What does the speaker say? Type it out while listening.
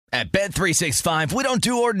At Bet365, we don't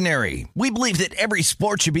do ordinary. We believe that every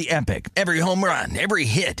sport should be epic. Every home run, every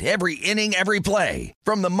hit, every inning, every play.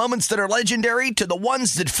 From the moments that are legendary to the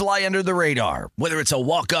ones that fly under the radar. Whether it's a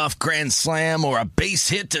walk-off grand slam or a base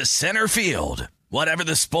hit to center field. Whatever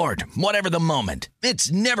the sport, whatever the moment.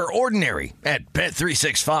 It's never ordinary at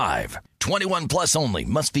Bet365. 21 plus only.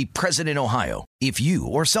 Must be present in Ohio. If you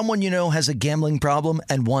or someone you know has a gambling problem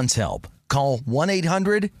and wants help, call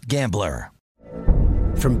 1-800-GAMBLER.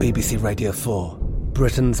 From BBC Radio 4,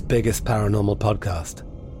 Britain's biggest paranormal podcast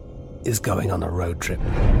is going on a road trip.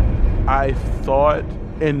 I thought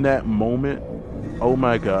in that moment, oh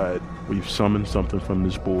my God, we've summoned something from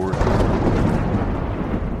this board.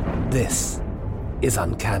 This is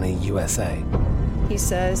Uncanny USA. He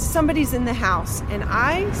says, somebody's in the house, and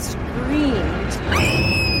I screamed.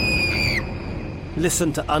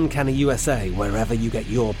 Listen to Uncanny USA wherever you get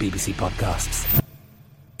your BBC podcasts,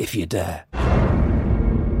 if you dare.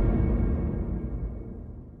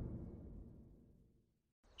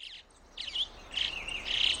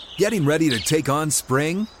 Getting ready to take on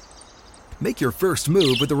spring? Make your first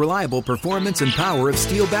move with the reliable performance and power of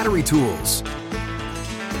Steel battery tools.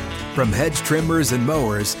 From hedge trimmers and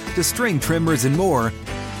mowers to string trimmers and more,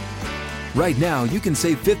 right now you can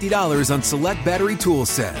save $50 on select battery tool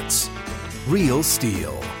sets. Real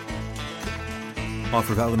Steel.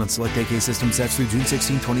 Offer valid on select AK system sets through June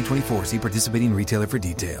 16, 2024. See participating retailer for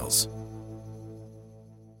details.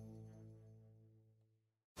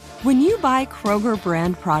 When you buy Kroger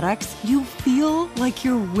brand products, you feel like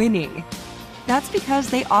you're winning. That's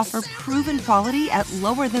because they offer proven quality at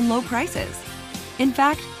lower than low prices. In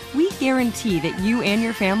fact, we guarantee that you and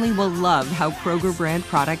your family will love how Kroger brand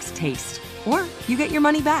products taste, or you get your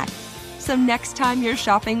money back. So next time you're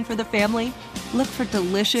shopping for the family, look for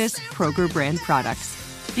delicious Kroger brand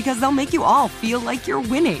products, because they'll make you all feel like you're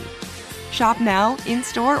winning. Shop now,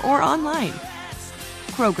 in-store, or online.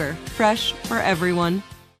 Kroger, fresh for everyone.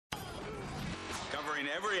 Covering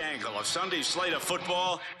every angle of Sunday's slate of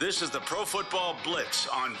football, this is the Pro Football Blitz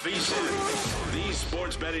on VSiN, the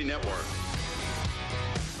Sports Betting Network.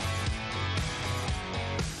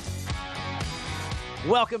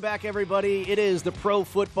 Welcome back, everybody. It is the Pro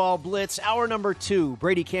Football Blitz, hour number 2.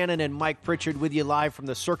 Brady Cannon and Mike Pritchard with you live from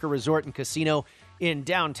the Circa Resort and Casino in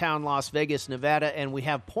downtown Las Vegas, Nevada. And we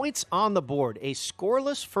have points on the board. A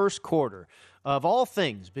scoreless first quarter of all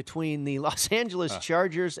things between the Los Angeles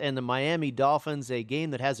Chargers and the Miami Dolphins, a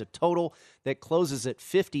game that has a total that closes at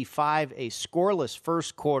 55, a scoreless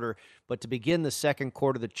first quarter. But to begin the second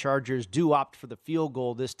quarter, the Chargers do opt for the field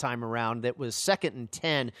goal this time around. That was 2nd and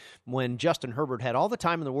 10 when Justin Herbert had all the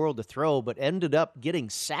time in the world to throw, but ended up getting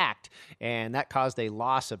sacked, and that caused a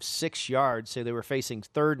loss of 6 yards. So they were facing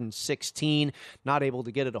 3rd and 16, not able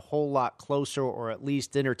to get it a whole lot closer, or at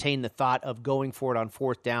least entertain the thought of going for it on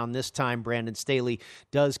 4th down. This time, Brandon Staley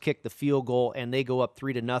does kick the field goal, and they go up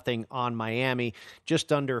 3-0 on Miami.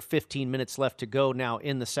 Just under 15 minutes left to go now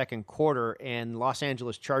in the second quarter, and Los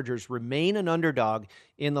Angeles Chargers remain an underdog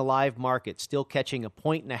in the live market, still catching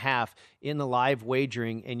 1.5 in the live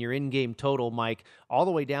wagering, and your in-game total, Mike, all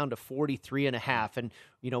the way down to 43.5. And,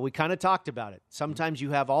 you know, we kind of talked about it. Sometimes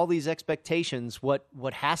you have all these expectations, what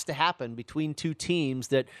has to happen between two teams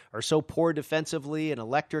that are so poor defensively and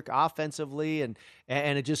electric offensively, and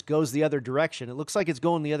it just goes the other direction. It looks like it's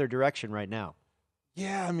going the other direction right now.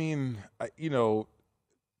 Yeah, I mean,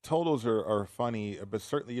 totals are funny, but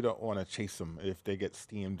certainly you don't want to chase them if they get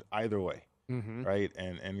steamed either way, right?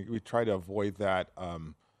 And we try to avoid that.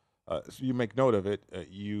 So you make note of it.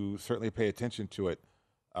 You certainly pay attention to it,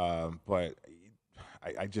 but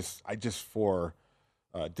I just for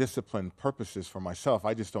discipline purposes for myself,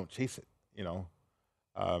 I just don't chase it.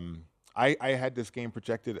 I had this game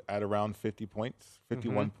projected at around 50 points,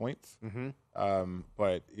 51 points,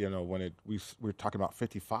 but when we're talking about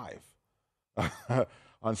 55.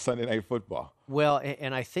 On Sunday Night Football. Well,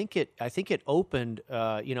 and I think it opened,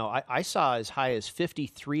 I saw as high as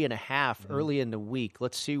 53.5 early in the week.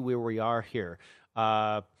 Let's see where we are here.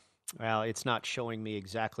 Well, it's not showing me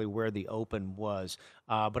exactly where the open was.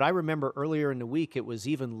 But I remember earlier in the week, it was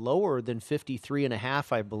even lower than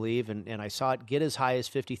 53.5, I believe. And I saw it get as high as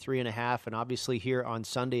 53.5. And obviously here on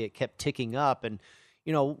Sunday, it kept ticking up. And,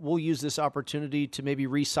 we'll use this opportunity to maybe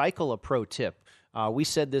recycle a pro tip. We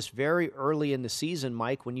said this very early in the season,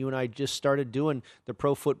 Mike, when you and I just started doing the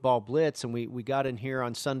Pro Football Blitz, and we got in here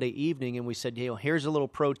on Sunday evening, and we said, here's a little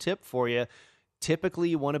pro tip for you. Typically,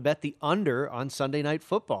 you want to bet the under on Sunday Night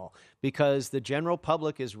Football because the general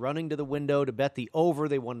public is running to the window to bet the over.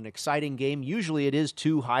 They want an exciting game. Usually it is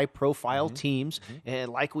two high-profile teams,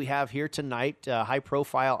 and like we have here tonight,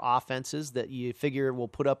 high-profile offenses that you figure will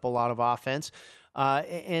put up a lot of offense.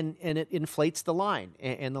 and it inflates the line,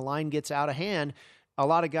 and the line gets out of hand. A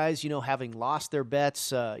lot of guys, having lost their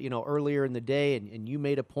bets, earlier in the day, and you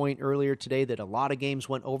made a point earlier today that a lot of games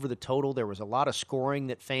went over the total. There was a lot of scoring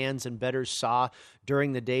that fans and bettors saw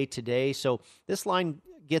during the day today. So this line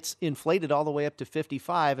gets inflated all the way up to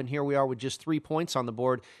 55, and here we are with just 3 points on the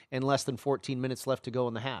board and less than 14 minutes left to go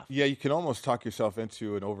in the half. Yeah, you can almost talk yourself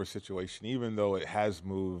into an over situation, even though it has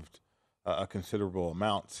moved a considerable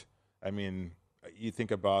amount. I mean, you think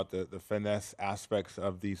about the finesse aspects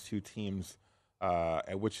of these two teams,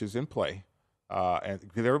 which is in play, and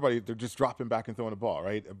because everybody, they're just dropping back and throwing the ball,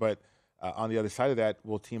 right? But on the other side of that,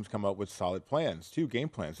 will teams come up with solid plans, game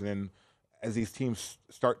plans, and then as these teams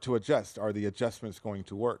start to adjust, are the adjustments going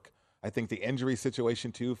to work? I think the injury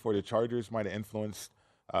situation too for the Chargers might have influenced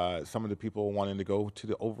some of the people wanting to go to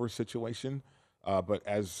the over situation. But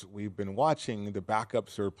as we've been watching, the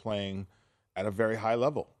backups are playing at a very high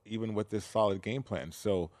level, even with this solid game plan.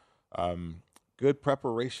 So good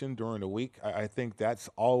preparation during the week. I think that's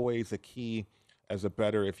always a key as a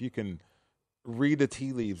bettor. If you can read the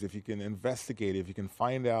tea leaves, if you can investigate, if you can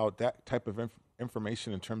find out that type of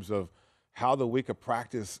information in terms of how the week of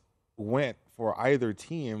practice went for either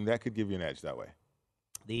team, that could give you an edge that way.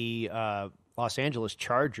 The Los Angeles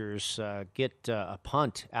Chargers get a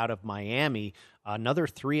punt out of Miami, another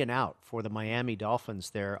 3-and-out for the Miami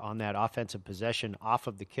Dolphins there on that offensive possession off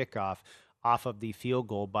of the kickoff, off of the field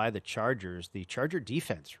goal by the Chargers. The Charger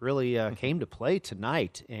defense really came to play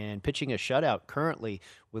tonight and pitching a shutout currently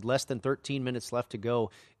with less than 13 minutes left to go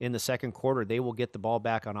in the second quarter. They will get the ball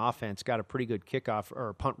back on offense, got a pretty good kickoff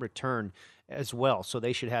or punt return as well, so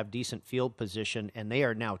they should have decent field position, and they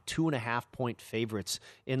are now 2.5-point favorites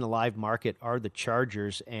in the live market are the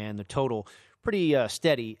Chargers, and the total pretty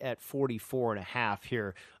steady at 44.5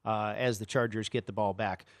 here as the Chargers get the ball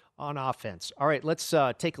back on offense. All right, let's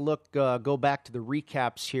take a look, go back to the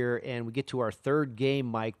recaps here, and we get to our third game,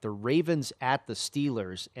 Mike, the Ravens at the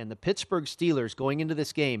Steelers. And the Pittsburgh Steelers going into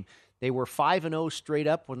this game, they were 5-0 straight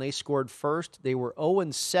up when they scored first. They were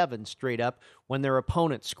 0-7 straight up when their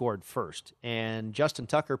opponent scored first. And Justin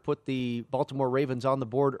Tucker put the Baltimore Ravens on the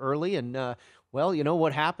board early, and well, you know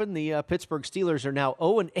what happened? The Pittsburgh Steelers are now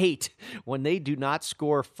 0-8 when they do not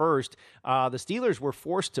score first. The Steelers were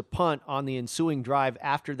forced to punt on the ensuing drive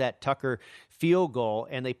after that Tucker field goal,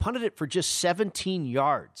 and they punted it for just 17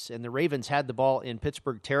 yards. And the Ravens had the ball in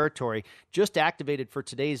Pittsburgh territory, just activated for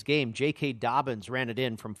today's game. J.K. Dobbins ran it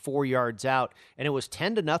in from 4 yards out, and it was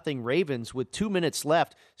 10-0 Ravens with 2 minutes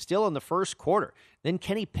left, still in the first quarter. Then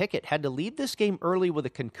Kenny Pickett had to leave this game early with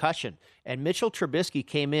a concussion, and Mitchell Trubisky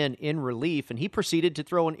came in relief, and he proceeded to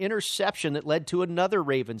throw an interception that led to another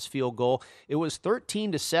Ravens field goal. It was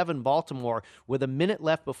 13-7 Baltimore with a minute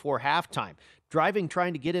left before halftime. Driving,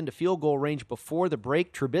 trying to get into field goal range before the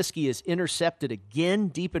break, Trubisky is intercepted again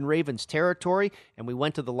deep in Ravens territory, and we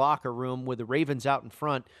went to the locker room with the Ravens out in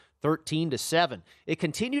front, 13-7. It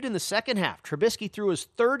continued in the second half. Trubisky threw his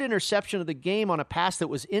third interception of the game on a pass that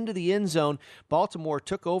was into the end zone. Baltimore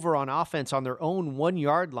took over on offense on their own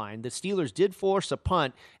 1-yard line. The Steelers did force a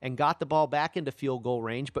punt and got the ball back into field goal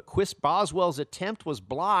range, but Chris Boswell's attempt was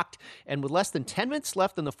blocked, and with less than 10 minutes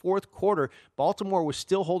left in the fourth quarter, Baltimore was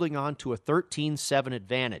still holding on to a 13-7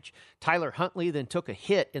 advantage. Tyler Huntley then took a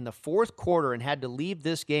hit in the fourth quarter and had to leave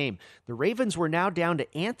this game. The Ravens were now down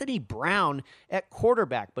to Anthony Brown at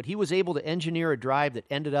quarterback, but he was able to engineer a drive that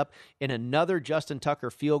ended up in another Justin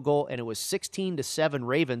Tucker field goal, and it was 16-7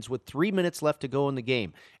 Ravens with 3 minutes left to go in the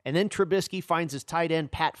game. And then Trubisky finds his tight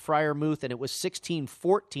end, Pat Freiermuth, and it was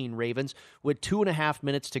 16-14 Ravens with 2.5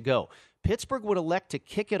 minutes to go. Pittsburgh would elect to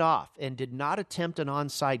kick it off and did not attempt an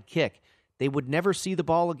onside kick. They would never see the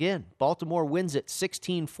ball again. Baltimore wins it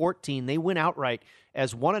 16-14. They win outright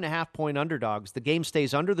as 1.5-point underdogs. The game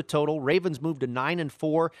stays under the total. Ravens move to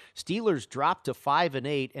 9-4. Steelers drop to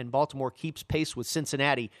 5-8, and Baltimore keeps pace with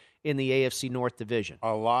Cincinnati in the AFC North Division.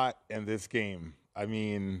 A lot in this game. I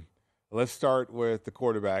mean, let's start with the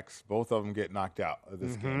quarterbacks. Both of them get knocked out of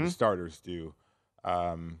this game. The starters do.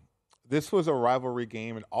 This was a rivalry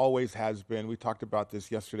game and always has been. We talked about this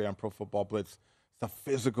yesterday on Pro Football Blitz. It's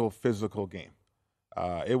a physical game.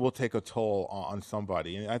 It will take a toll on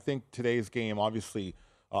somebody. And I think today's game, obviously,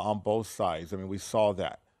 on both sides, I mean, we saw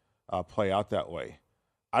that play out that way.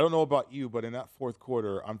 I don't know about you, but in that fourth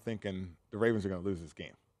quarter, I'm thinking the Ravens are going to lose this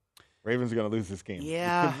game.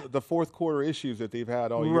 Yeah. Because the fourth quarter issues that they've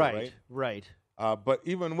had all year, right? Right. But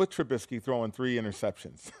even with Trubisky throwing 3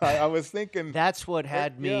 interceptions, I was thinking. That's what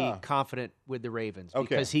had me confident with the Ravens,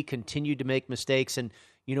 because he continued to make mistakes. And,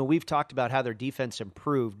 we've talked about how their defense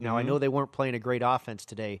improved. Now, I know they weren't playing a great offense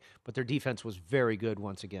today, but their defense was very good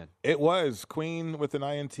once again. It was. Queen with an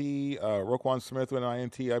INT, Roquan Smith with an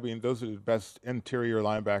INT. I mean, those are the best interior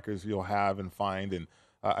linebackers you'll have and find. And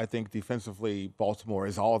I think defensively, Baltimore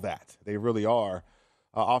is all that. They really are.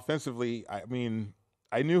 Offensively, I mean,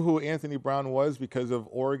 I knew who Anthony Brown was because of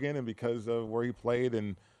Oregon and because of where he played.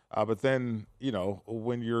 And but then,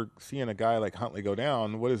 when you're seeing a guy like Huntley go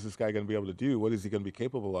down, what is this guy going to be able to do? What is he going to be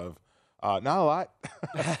capable of? Not a lot,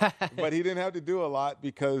 but he didn't have to do a lot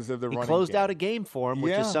because of the running game. He closed out a game for him,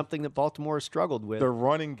 which is something that Baltimore has struggled with. The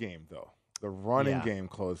running game, though. The running game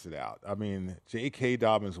closed it out. I mean, J.K.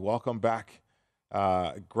 Dobbins, welcome back.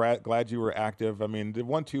 Glad you were active. I mean, the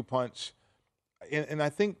 1-2 punch. And I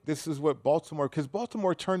think this is what Baltimore, because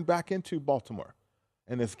Baltimore turned back into Baltimore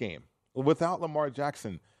in this game without Lamar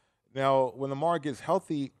Jackson. Now, when Lamar gets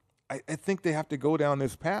healthy, I think they have to go down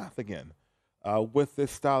this path again with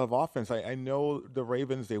this style of offense. I know the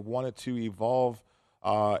Ravens, they wanted to evolve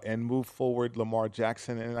and move forward Lamar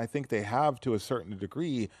Jackson, and I think they have to a certain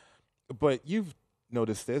degree. But you've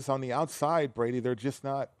noticed this. On the outside, Brady, they're just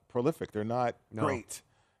not prolific. They're not great,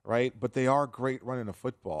 right? But they are great running the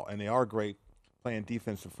football, and they are great playing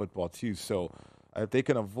defensive football too. So if they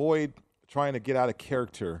can avoid trying to get out of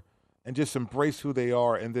character and just embrace who they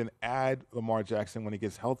are and then add Lamar Jackson when he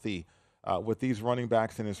gets healthy with these running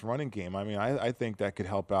backs in this running game, I mean, I think that could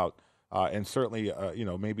help out and certainly,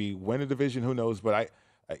 maybe win a division. Who knows? But,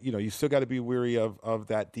 you still got to be weary of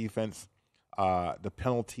that defense, the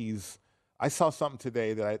penalties. I saw something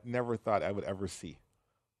today that I never thought I would ever see.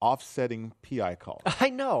 Offsetting PI call. I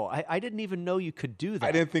know. I didn't even know you could do that.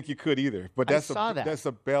 I didn't think you could either. But that's a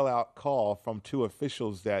bailout call from two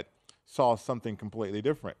officials that saw something completely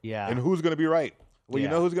different. Yeah. And who's going to be right? Well, you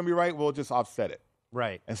know who's going to be right? We'll just offset it.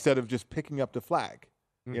 Right. Instead of just picking up the flag.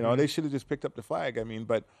 Mm-hmm. They should have just picked up the flag. I mean,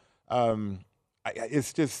 but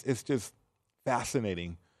it's just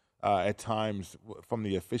fascinating at times from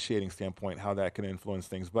the officiating standpoint how that can influence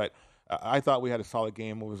things. But I thought we had a solid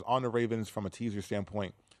game. It was on the Ravens from a teaser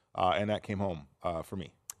standpoint, and that came home for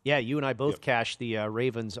me. Yeah, you and I both cashed the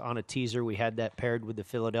Ravens on a teaser. We had that paired with the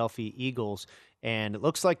Philadelphia Eagles, and it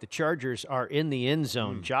looks like the Chargers are in the end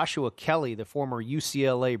zone. Joshua Kelly, the former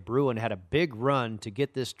UCLA Bruin, had a big run to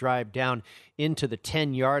get this drive down into the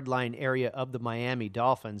 10-yard line area of the Miami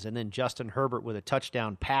Dolphins, and then Justin Herbert with a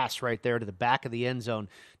touchdown pass right there to the back of the end zone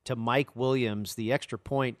to Mike Williams. The extra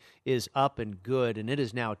point is up and good, and it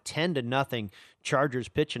is now 10-0. Chargers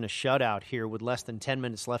pitching a shutout here with less than 10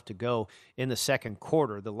 minutes left to go in the second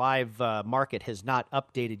quarter. The live market has not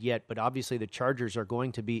updated yet, but obviously the Chargers are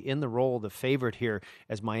going to be in the role of the favorite here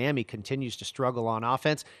as Miami continues to struggle on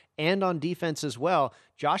offense and on defense as well.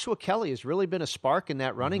 Joshua Kelly has really been a spark in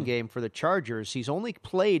that running game for the Chargers. He's only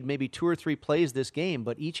played maybe 2 or 3 plays this game,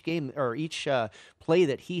 but each play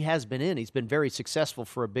that he has been in, he's been very successful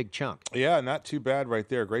for a big chunk. Yeah, not too bad right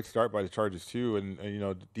there. Great start by the Chargers too,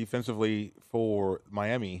 and defensively for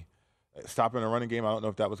Miami, stopping a running game. I don't know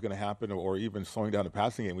if that was going to happen or even slowing down the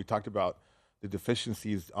passing game. We talked about the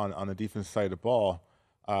deficiencies on the defense side of the ball.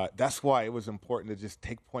 That's why it was important to just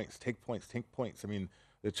take points. I mean,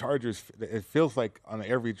 the Chargers, it feels like on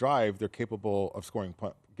every drive they're capable of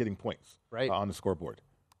getting points on the scoreboard.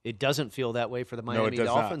 It doesn't feel that way for the Miami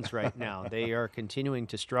Dolphins right now. They are continuing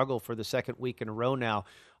to struggle for the second week in a row now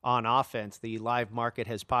on offense. The live market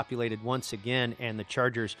has populated once again, and the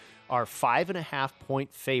Chargers are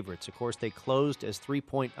 5.5-point favorites. Of course, they closed as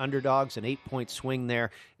 3-point underdogs, an 8-point swing there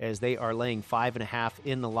as they are laying 5.5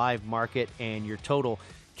 in the live market, and your total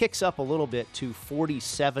kicks up a little bit to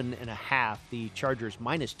 47.5. The Chargers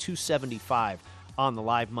minus 275 on the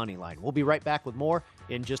live money line. We'll be right back with more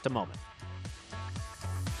in just a moment.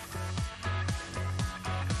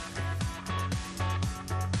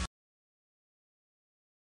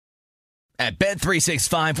 At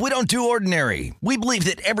Bet365, we don't do ordinary. We believe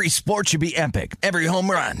that every sport should be epic. Every home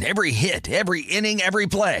run, every hit, every inning, every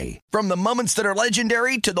play. From the moments that are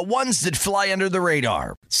legendary to the ones that fly under the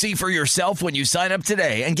radar. See for yourself when you sign up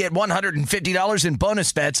today and get $150 in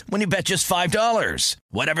bonus bets when you bet just $5.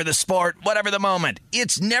 Whatever the sport, whatever the moment,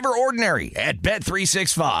 it's never ordinary at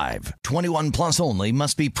Bet365. 21 plus only.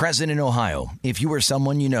 Must be present in Ohio. If you or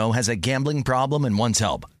someone you know has a gambling problem and wants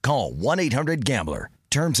help, call 1-800-GAMBLER.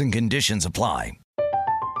 Terms and conditions apply.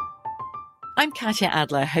 I'm Katya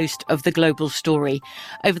Adler, host of The Global Story.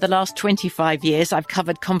 Over the last 25 years, I've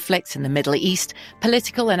covered conflicts in the Middle East,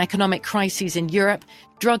 political and economic crises in Europe,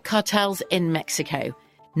 drug cartels in Mexico.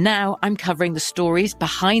 Now I'm covering the stories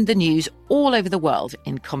behind the news all over the world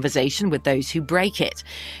in conversation with those who break it.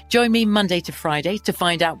 Join me Monday to Friday to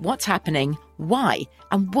find out what's happening, why,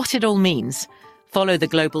 and what it all means. Follow The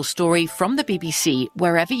Global Story from the BBC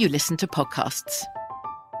wherever you listen to podcasts.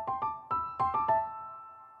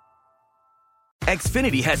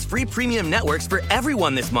 Xfinity has free premium networks for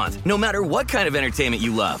everyone this month, no matter what kind of entertainment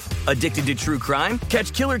you love. Addicted to true crime?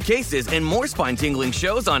 Catch killer cases and more spine-tingling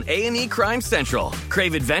shows on A&E Crime Central.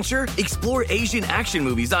 Crave adventure? Explore Asian action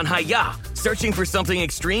movies on Hi-Ya. Searching for something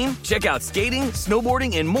extreme? Check out skating,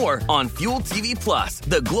 snowboarding, and more on Fuel TV Plus,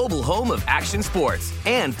 the global home of action sports.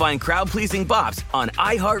 And find crowd-pleasing bops on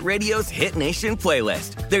iHeartRadio's Hit Nation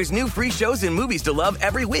playlist. There's new free shows and movies to love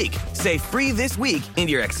every week. Say free this week in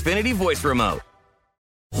your Xfinity voice remote.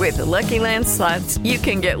 With the Lucky Land Slots, you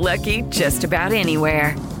can get lucky just about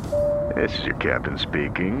anywhere. This is your captain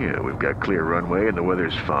speaking. We've got clear runway and the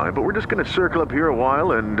weather's fine, but we're just going to circle up here a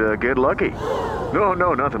while and get lucky.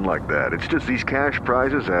 No, nothing like that. It's just these cash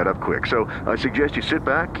prizes add up quick. So I suggest you sit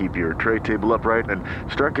back, keep your tray table upright, and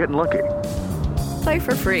start getting lucky. Play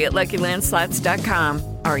for free at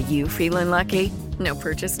LuckyLandSlots.com. Are you feeling lucky? No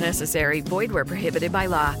purchase necessary. Void where prohibited by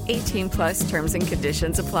law. 18+ terms and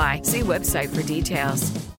conditions apply. See website for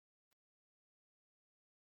details.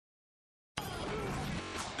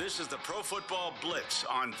 This is the Pro Football Blitz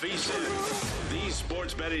on VSiN, the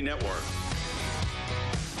Sports Betting Network.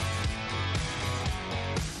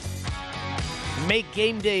 Make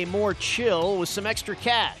game day more chill with some extra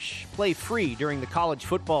cash. Play free during the college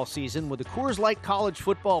football season with the Coors Light College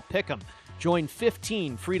Football Pick'em. Join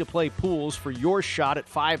 15 free-to-play pools for your shot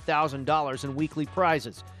at $5,000 in weekly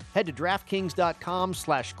prizes. Head to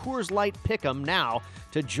DraftKings.com/Coors Light Pick'em now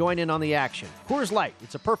to join in on the action. Coors Light,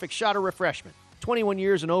 it's a perfect shot of refreshment. 21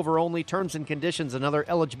 years and over only. Terms and conditions and other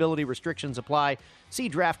eligibility restrictions apply. See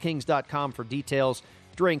DraftKings.com for details.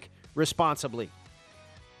 Drink responsibly.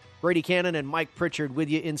 Brady Cannon and Mike Pritchard with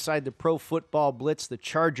you inside the Pro Football Blitz. The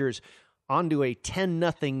Chargers onto a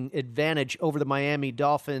 10-0 advantage over the Miami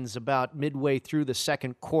Dolphins about midway through the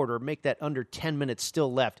second quarter. Make that under 10 minutes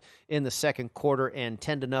still left in the second quarter, and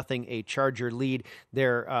 10-0 a Charger lead.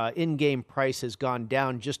 Their in-game price has gone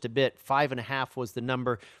down just a bit. 5.5 was the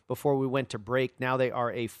number before we went to break. Now they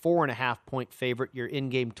are a 4.5-point favorite. Your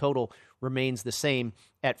in-game total remains the same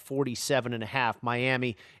at 47.5.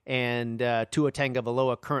 Miami and Tua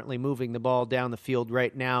Tagovailoa currently moving the ball down the field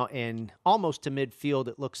right now and almost to midfield,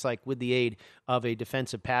 it looks like, with the aid of a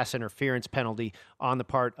defensive pass interference penalty on the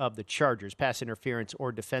part of the Chargers. Pass interference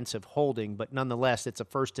or defensive holding, but nonetheless, it's a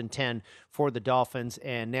 1st and 10 for the Dolphins,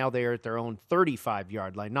 and now they are at their own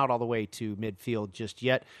 35-yard line. Not all the way to midfield just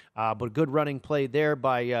yet, but a good running play there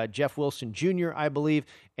by Jeff Wilson Jr., I believe,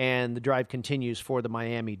 and the drive continues for the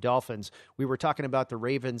Miami Dolphins. We were talking about the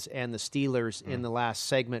Ravens and the Steelers in the last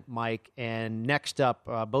segment, Mike, and next up,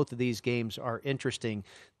 both of these games are interesting.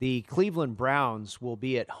 The Cleveland Browns will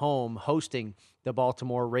be at home hosting the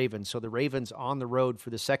Baltimore Ravens. So the Ravens on the road for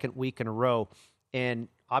the second week in a row. And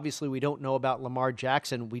obviously we don't know about Lamar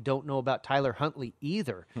Jackson. We don't know about Tyler Huntley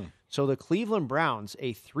either. So the Cleveland Browns,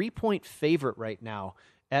 a 3-point favorite right now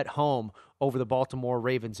at home over the Baltimore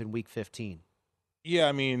Ravens in Week 15. Yeah,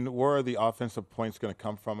 I mean, where are the offensive points going to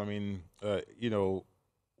come from? I mean,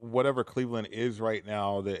 whatever Cleveland is right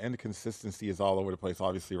now, the inconsistency is all over the place,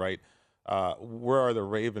 obviously, right? Where are the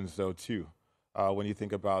Ravens, though, too, when you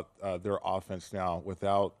think about their offense now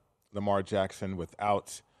without Lamar Jackson,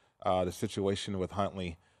 without the situation with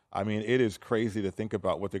Huntley? I mean, it is crazy to think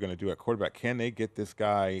about what they're going to do at quarterback. Can they get this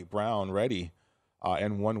guy Brown ready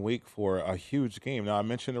in 1 week for a huge game? Now, I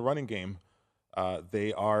mentioned the running game.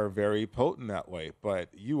 They are very potent that way, but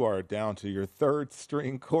you are down to your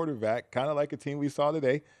third-string quarterback, kind of like a team we saw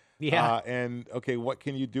today. Yeah. And, okay, what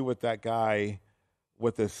can you do with that guy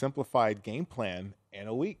with a simplified game plan in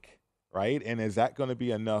a week, right? And is that going to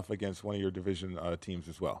be enough against one of your division teams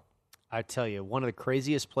as well? I tell you, one of the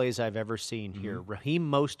craziest plays I've ever seen here. Raheem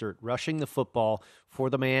Mostert rushing the football for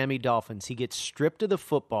the Miami Dolphins. He gets stripped of the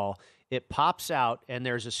football. It pops out, and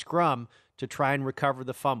there's a scrum to try and recover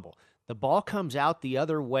the fumble. The ball comes out the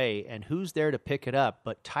other way, and who's there to pick it up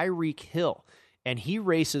but Tyreek Hill? And he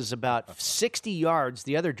races about 60 yards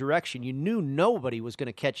the other direction. You knew nobody was going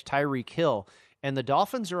to catch Tyreek Hill, and the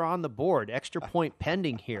Dolphins are on the board. Extra point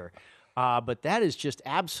pending here. But that is just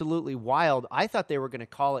absolutely wild. I thought they were going to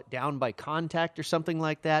call it down by contact or something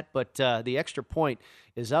like that, but the extra point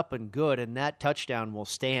is up and good, and that touchdown will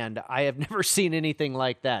stand. I have never seen anything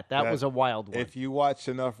like that. That was a wild one. If you watch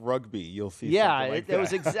enough rugby, you'll see something like that. Yeah, it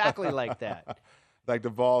was exactly like that. Like the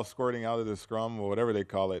ball squirting out of the scrum or whatever they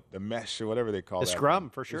call it, the mesh or whatever they call it. The scrum,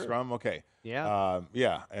 for sure. The scrum, okay. Yeah.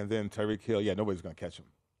 And then Tyreek Hill, nobody's going to catch him.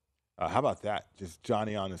 How about that? Just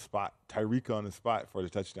Johnny on the spot, Tyreek on the spot for the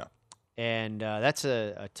touchdown. And that's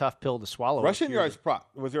a tough pill to swallow. Rushing yards prop.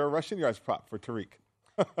 Was there a rushing yards prop for Tariq?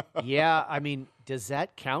 Yeah, I mean, does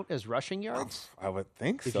that count as rushing yards? I would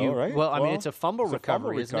think so, right? Well, I mean, it's a fumble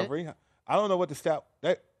recovery, isn't it? I don't know what the stat.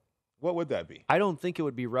 What would that be? I don't think it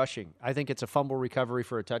would be rushing. I think it's a fumble recovery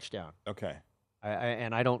for a touchdown. Okay.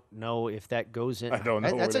 And I don't know if that goes in. I don't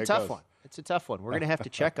know. That's a tough goes. one. It's a tough one. We're going to have to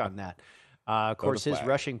check on that. Of course, his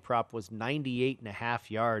rushing prop was 98.5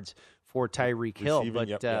 yards for Tyreek Hill.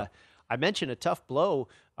 But I mentioned a tough blow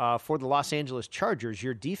for the Los Angeles Chargers.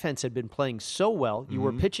 Your defense had been playing so well. You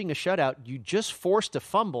were pitching a shutout. You just forced a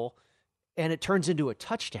fumble, and it turns into a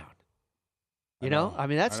touchdown. You know? I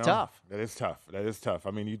mean, that's tough. That is tough.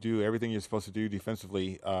 I mean, you do everything you're supposed to do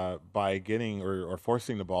defensively by getting or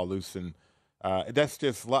forcing the ball loose, and that's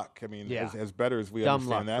just luck. I mean, as better as we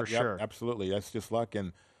understand that, for sure. Absolutely, that's just luck.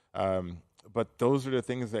 And but those are the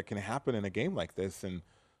things that can happen in a game like this. And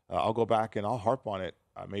I'll go back and I'll harp on it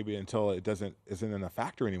maybe until it isn't a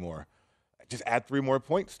factor anymore. Just add 3 more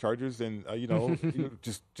points, Chargers, and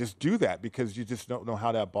just do that, because you just don't know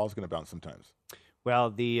how that ball's going to bounce sometimes.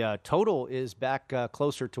 Well, the total is back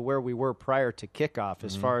closer to where we were prior to kickoff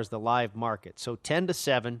as far as the live market. So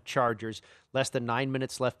 10-7 Chargers, less than 9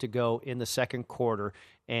 minutes left to go in the second quarter.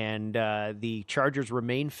 And the Chargers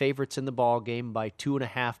remain favorites in the ball game by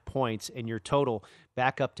 2.5 points, and your total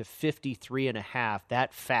back up to 53.5.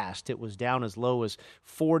 That fast. It was down as low as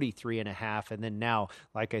 43.5, and then now,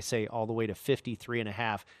 like I say, all the way to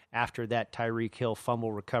 53.5 after that Tyreek Hill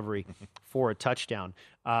fumble recovery for a touchdown.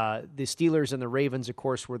 The Steelers and the Ravens, of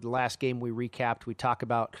course, were the last game we recapped. We talk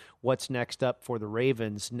about what's next up for the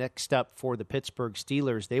Ravens. Next up for the Pittsburgh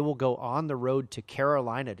Steelers, they will go on the road to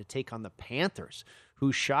Carolina to take on the Panthers,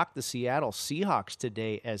 who shocked the Seattle Seahawks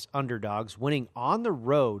today as underdogs, winning on the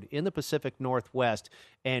road in the Pacific Northwest,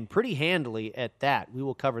 and pretty handily at that. We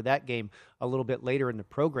will cover that game a little bit later in the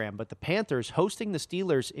program. But the Panthers hosting the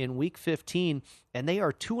Steelers in Week 15, and they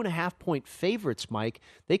are 2.5-point favorites, Mike.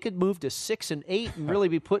 They could move to 6-8 and really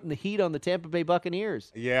be putting the heat on the Tampa Bay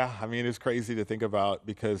Buccaneers. Yeah, I mean, it's crazy to think about,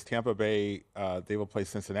 because Tampa Bay, they will play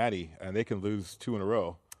Cincinnati, and they can lose 2 in a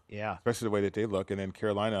row. Yeah. Especially the way that they look. And then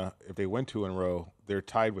Carolina, if they win 2 in a row, they're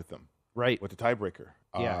tied with them. Right. With the tiebreaker.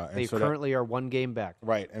 Yeah, they currently are 1 game back.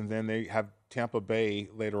 Right. And then they have Tampa Bay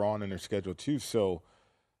later on in their schedule too. So,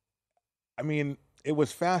 I mean, it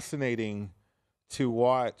was fascinating to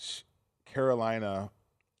watch Carolina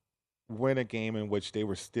win a game in which it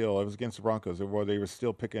was against the Broncos, where they were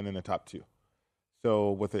still picking in the top 2.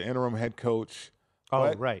 So with the interim head coach.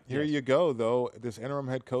 Oh, right. Here you go, though. This interim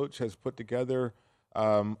head coach has put together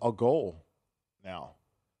a goal now,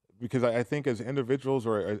 because I think as individuals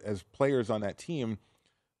or as players on that team,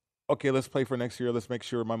 okay, let's play for next year. Let's make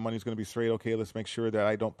sure my money's going to be straight. Okay, let's make sure that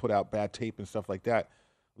I don't put out bad tape and stuff like that.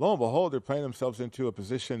 Lo and behold, they're playing themselves into a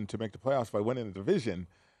position to make the playoffs by winning the division.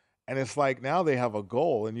 And it's like now they have a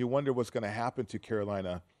goal, and you wonder what's going to happen to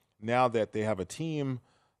Carolina now that they have a team,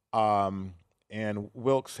 and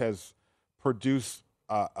Wilkes has produced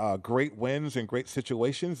great wins and great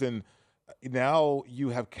situations, and now you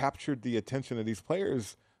have captured the attention of these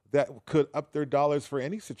players that could up their dollars for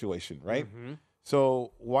any situation, right? Mm-hmm.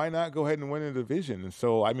 So why not go ahead and win a division? And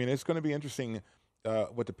so, I mean, it's going to be interesting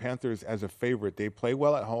with the Panthers as a favorite. They play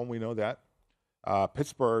well at home. We know that.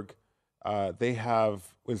 Pittsburgh, they have,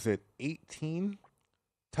 18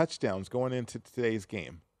 touchdowns going into today's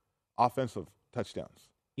game, offensive touchdowns.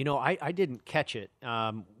 You know, I didn't catch it.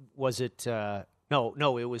 Was it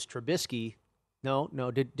no, it was Trubisky.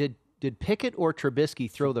 No, did Pickett or Trubisky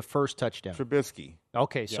throw the first touchdown? Trubisky.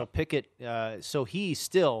 Okay, so Pickett, so he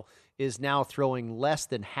still is now throwing less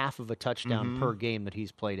than half of a touchdown per game that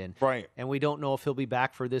he's played in. Right. And we don't know if he'll be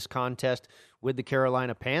back for this contest with the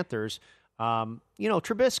Carolina Panthers.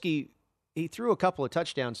 Trubisky, he threw a couple of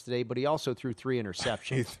touchdowns today, but he also threw 3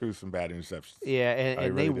 interceptions. He threw some bad interceptions. Yeah,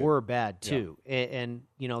 and really they were bad too. Yeah. And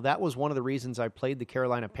that was one of the reasons I played the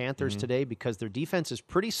Carolina Panthers today, because their defense is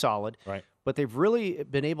pretty solid. Right. But they've really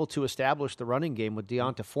been able to establish the running game with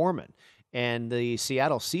Deonta Foreman. And the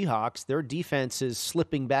Seattle Seahawks, their defense is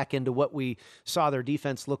slipping back into what we saw their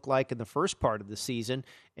defense look like in the first part of the season.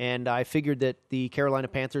 And I figured that the Carolina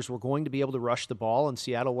Panthers were going to be able to rush the ball, and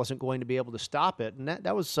Seattle wasn't going to be able to stop it. And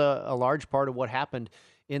that was a large part of what happened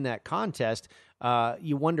in that contest.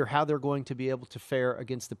 You wonder how they're going to be able to fare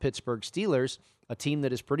against the Pittsburgh Steelers, a team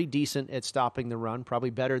that is pretty decent at stopping the run,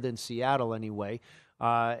 probably better than Seattle anyway.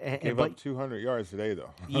 Gave up 200 yards today,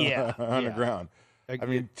 though. Yeah. on the ground. I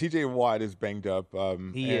mean, T.J. Watt is banged up.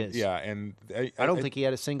 He is. Yeah, and I don't think he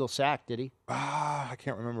had a single sack, did he? I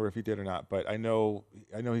can't remember if he did or not, but I know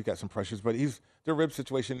he got some pressures. But their rib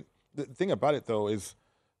situation. The thing about it, though, is,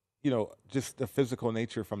 just the physical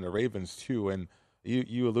nature from the Ravens, too. And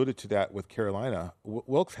you alluded to that with Carolina.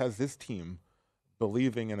 Wilkes has this team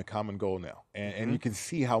believing in a common goal now. And you can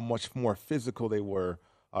see how much more physical they were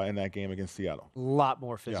in that game against Seattle. A lot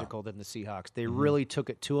more physical than the Seahawks. They really took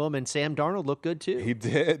it to them, and Sam Darnold looked good too. He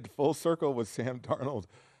did. Full circle with Sam Darnold,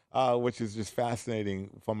 which is just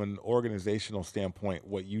fascinating from an organizational standpoint,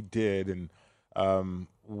 what you did and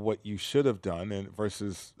what you should have done, and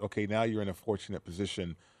versus, okay, now you're in a fortunate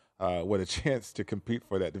position with a chance to compete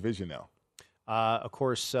for that division now. Of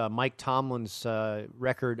course, Mike Tomlin's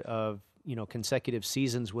record of consecutive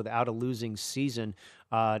seasons without a losing season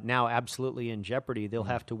now absolutely in jeopardy. They'll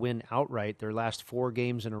have to win outright their last 4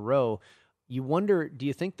 games in a row. You wonder, do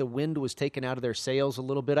you think the wind was taken out of their sails a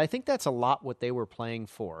little bit? I think that's a lot what they were playing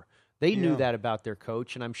for. They knew that about their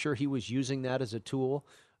coach, and I'm sure he was using that as a tool.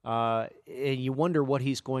 And you wonder what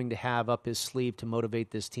he's going to have up his sleeve to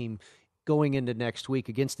motivate this team going into next week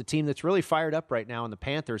against the team that's really fired up right now, and the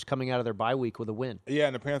Panthers coming out of their bye week with a win. Yeah,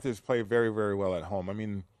 and the Panthers play very, very well at home. I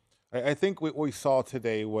mean, I think what we saw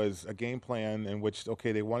today was a game plan in which,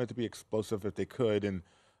 okay, they wanted to be explosive if they could, and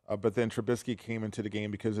but then Trubisky came into the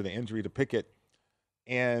game because of the injury to Pickett,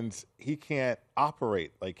 and he can't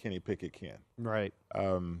operate like Kenny Pickett can. Right.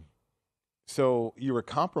 So you were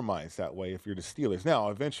compromised that way if you're the Steelers. Now,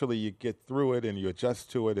 eventually you get through it and you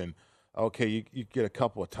adjust to it, and, okay, you get a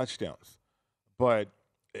couple of touchdowns. But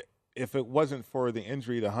if it wasn't for the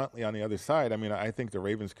injury to Huntley on the other side, I mean, I think the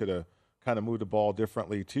Ravens could have kind of moved the ball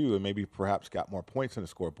differently too, and maybe perhaps got more points on the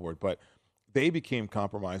scoreboard. But they became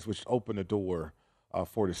compromised, which opened the door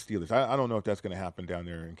for the Steelers. I don't know if that's going to happen down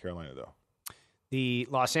there in Carolina, though. The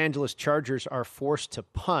Los Angeles Chargers are forced to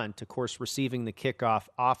punt, of course, receiving the kickoff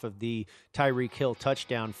off of the Tyreek Hill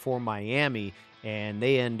touchdown for Miami, and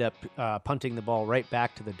they end up punting the ball right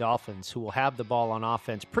back to the Dolphins, who will have the ball on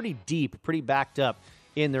offense pretty deep, pretty backed up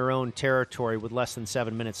in their own territory with less than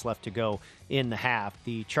 7 minutes left to go in the half.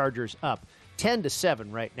 The Chargers up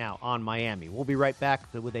 10-7 right now on Miami. We'll be right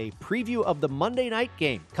back with a preview of the Monday night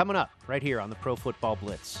game coming up right here on the Pro Football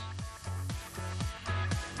Blitz.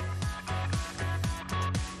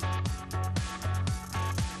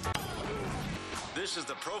 This is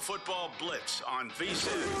the Pro Football Blitz on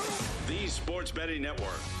VSiN, the Sports Betting Network.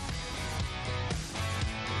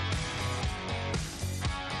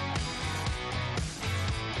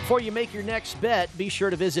 Before you make your next bet, be sure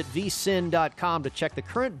to visit vsin.com to check the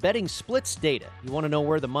current betting splits data. You want to know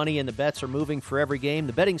where the money and the bets are moving for every game?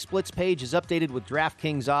 The betting splits page is updated with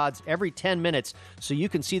DraftKings odds every 10 minutes so you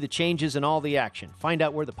can see the changes in all the action. Find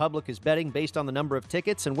out where the public is betting based on the number of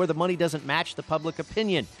tickets and where the money doesn't match the public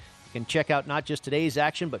opinion. You can check out not just today's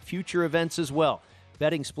action, but future events as well.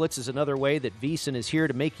 Betting splits is another way that VSiN is here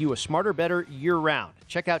to make you a smarter bettor year-round.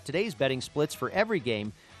 Check out today's betting splits for every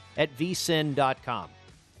game at vsin.com.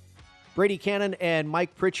 Brady Cannon and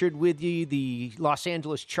Mike Pritchard with you. The Los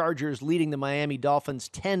Angeles Chargers leading the Miami Dolphins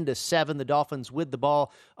 10-7. The Dolphins with the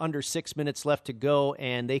ball, under 6 minutes left to go,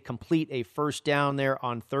 and they complete a first down there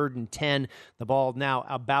on 3rd and 10. The ball now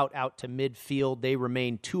about out to midfield. They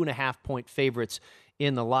remain 2.5-point favorites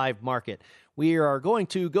in the live market. We are going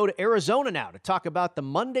to go to Arizona now to talk about the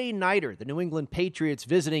Monday Nighter, the New England Patriots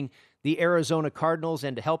visiting the Arizona Cardinals.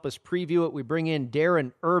 And to help us preview it, we bring in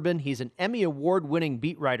Darren Urban. He's an Emmy Award-winning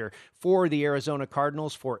beat writer for the Arizona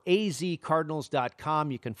Cardinals for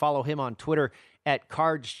azcardinals.com. You can follow him on Twitter at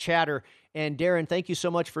CardsChatter. And Darren, thank you so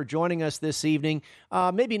much for joining us this evening.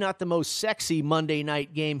 Maybe not the most sexy Monday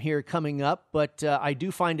night game here coming up, but I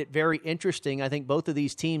do find it very interesting. I think both of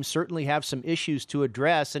these teams certainly have some issues to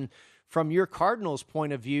address. And from your Cardinals'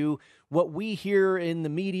 point of view, what we hear in the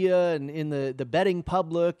media and in the betting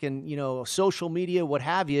public and, social media, what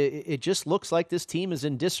have you, it just looks like this team is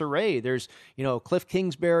in disarray. There's, Cliff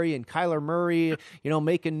Kingsbury and Kyler Murray,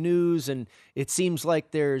 making news, and it seems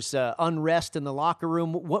like there's unrest in the locker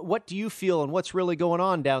room. What do you feel, and what's really going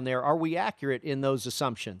on down there? Are we accurate in those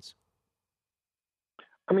assumptions?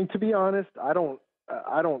 I mean, to be honest, I don't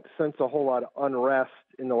sense a whole lot of unrest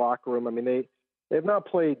in the locker room. I mean, They've not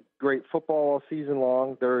played great football all season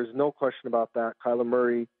long. There is no question about that. Kyler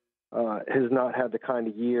Murray has not had the kind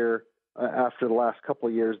of year after the last couple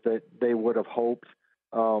of years that they would have hoped.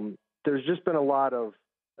 There's just been a lot of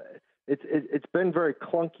it's been very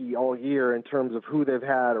clunky all year in terms of who they've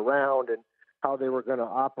had around and how they were going to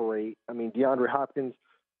operate. I mean, DeAndre Hopkins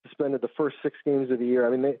suspended the first 6 games of the year. I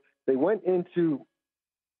mean, they went into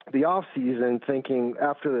the offseason thinking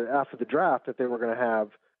after the draft that they were going to have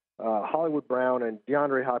Hollywood Brown and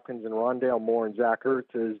DeAndre Hopkins and Rondale Moore and Zach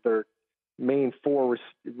Ertz as their main 4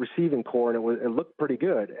 receiving core, and it looked pretty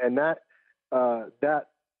good. And that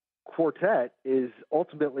quartet is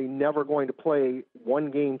ultimately never going to play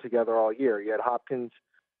one game together all year. You had Hopkins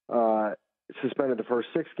suspended the first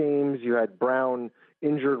 6 games. You had Brown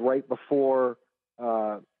injured right before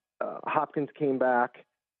Hopkins came back,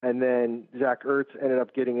 and then Zach Ertz ended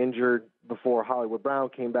up getting injured before Hollywood Brown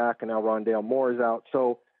came back, and now Rondale Moore is out.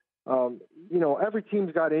 So, every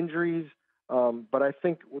team's got injuries, but I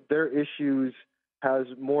think their issues has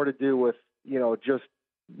more to do with, just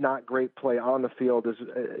not great play on the field, is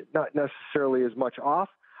not necessarily as much off.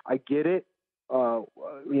 I get it.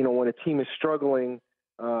 When a team is struggling,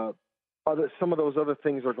 some of those other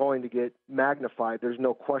things are going to get magnified. There's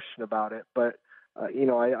no question about it. But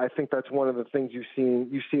I think that's one of the things you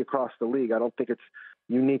see across the league. I don't think it's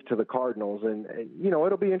unique to the Cardinals. And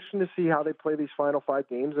it'll be interesting to see how they play these final 5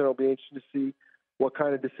 games, and it'll be interesting to see what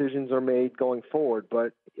kind of decisions are made going forward.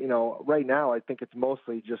 But, right now I think it's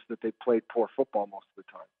mostly just that they played poor football most of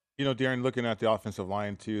the time. Darren, looking at the offensive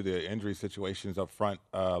line, too, the injury situations up front,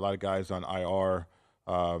 a lot of guys on IR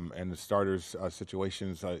and the starters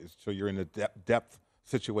situations. So you're in the depth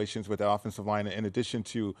situations with the offensive line in addition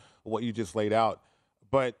to what you just laid out.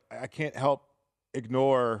 But I can't help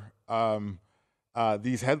ignore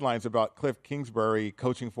these headlines about Cliff Kingsbury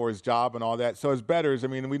coaching for his job and all that. So as bettors,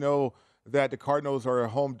 we know that the Cardinals are a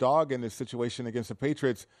home dog in this situation against the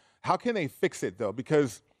Patriots. How can they fix it, though?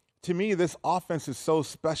 Because to me, this offense is so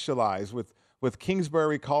specialized with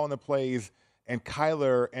Kingsbury calling the plays and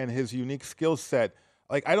Kyler and his unique skill set.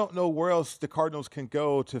 Like, I don't know where else the Cardinals can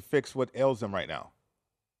go to fix what ails them right now.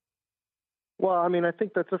 Well, I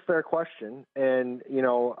think that's a fair question. And,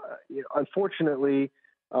 unfortunately,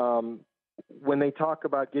 when they talk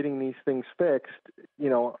about getting these things fixed,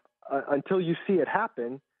 until you see it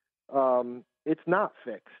happen, it's not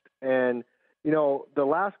fixed. And, the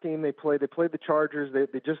last game they played the Chargers.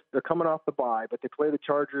 They're coming off the bye, but they played the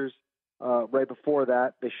Chargers right before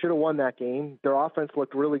that. They should have won that game. Their offense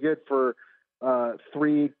looked really good for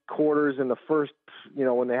 3 quarters in the first,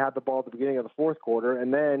 when they had the ball at the beginning of the fourth quarter,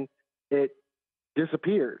 and then it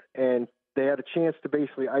disappeared. And they had a chance to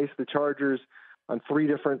basically ice the Chargers on 3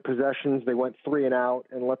 different possessions. They went 3 and out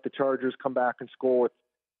and let the Chargers come back and score with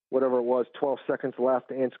whatever it was, 12 seconds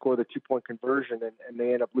left, and score the 2-point conversion, and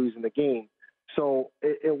they end up losing the game. So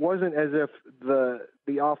it wasn't as if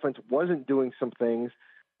the offense wasn't doing some things,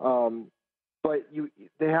 but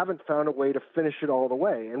they haven't found a way to finish it all the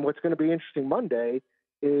way. And what's going to be interesting Monday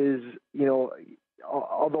is,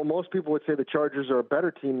 although most people would say the Chargers are a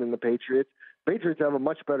better team than the Patriots have a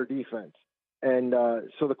much better defense. And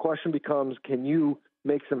so the question becomes, can you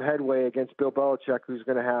make some headway against Bill Belichick, who's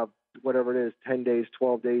going to have whatever it is, 10 days,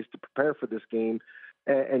 12 days to prepare for this game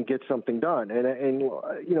and get something done. And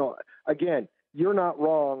again, you're not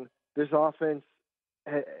wrong. This offense,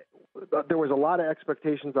 there was a lot of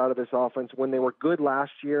expectations out of this offense. When they were good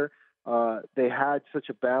last year, they had such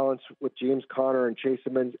a balance with James Conner and Chase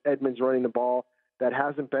Edmonds running the ball. That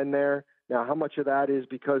hasn't been there. Now, how much of that is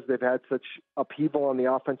because they've had such upheaval on the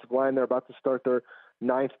offensive line? They're about to start their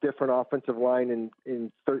 9th different offensive line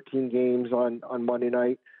in 13 games on Monday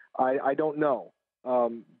night. I don't know.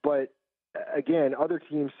 But again, other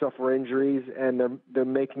teams suffer injuries, and they're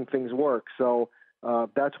making things work. So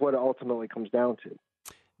that's what it ultimately comes down to.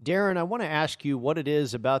 Darren, I want to ask you what it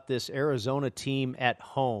is about this Arizona team at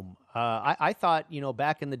home. I thought,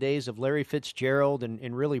 back in the days of Larry Fitzgerald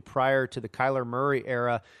and really prior to the Kyler Murray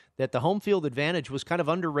era, that the home field advantage was kind of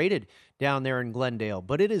underrated down there in Glendale.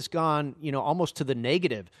 But it has gone, almost to the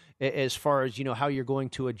negative as far as, how you're going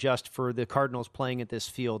to adjust for the Cardinals playing at this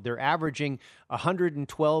field. They're averaging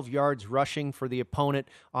 112 yards rushing for the opponent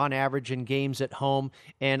on average in games at home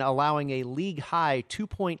and allowing a league-high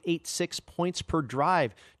 2.86 points per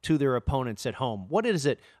drive to their opponents at home. What is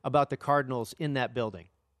it about the Cardinals in that building?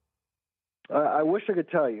 I wish I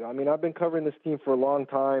could tell you. I've been covering this team for a long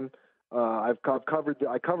time. I covered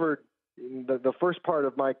the first part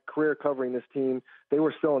of my career covering this team. They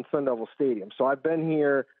were still in Sun Devil Stadium. So I've been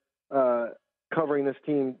here covering this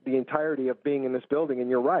team the entirety of being in this building. And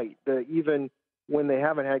you're right. Even when they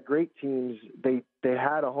haven't had great teams, they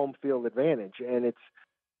had a home field advantage, and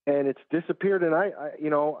it's disappeared. And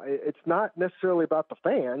it's not necessarily about the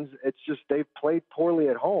fans. It's just they've played poorly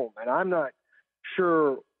at home, and I'm not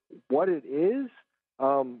sure what it is.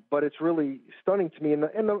 But it's really stunning to me. And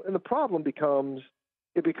the problem becomes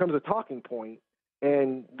a talking point.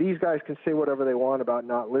 And these guys can say whatever they want about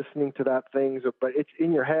not listening to that things, but it's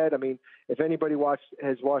in your head. If anybody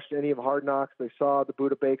has watched any of Hard Knocks, they saw the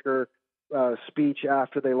Budda Baker speech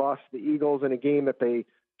after they lost to the Eagles in a game that they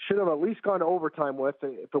should have at least gone to overtime with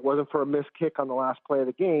if it wasn't for a missed kick on the last play of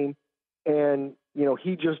the game. And,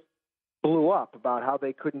 he just blew up about how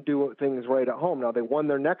they couldn't do things right at home. Now, they won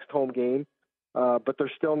their next home game, but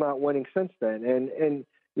they're still not winning since then. And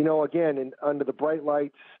again, under the bright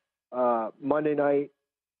lights, Monday night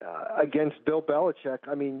against Bill Belichick,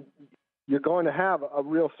 you're going to have a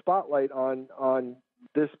real spotlight on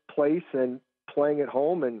this place and playing at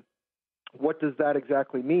home, and what does that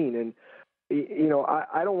exactly mean? And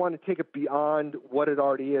I don't want to take it beyond what it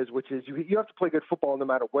already is, which is you have to play good football no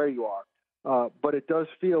matter where you are. But it does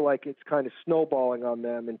feel like it's kind of snowballing on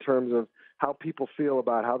them in terms of how people feel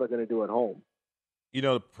about how they're going to do at home.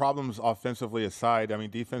 The problems offensively aside,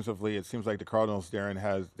 defensively, it seems like the Cardinals, Darren,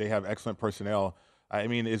 have excellent personnel.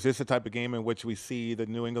 Is this the type of game in which we see the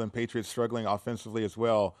New England Patriots struggling offensively as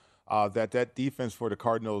well, that defense for the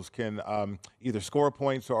Cardinals can either score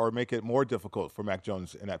points or make it more difficult for Mac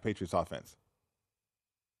Jones in that Patriots offense?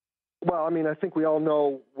 Well, I think we all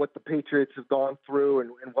know what the Patriots have gone through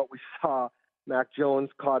and what we saw. Mac Jones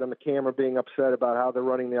caught on the camera being upset about how they're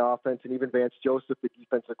running the offense, and even Vance Joseph, the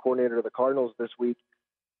defensive coordinator of the Cardinals this week,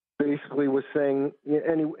 basically was saying,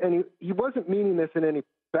 and he wasn't meaning this in any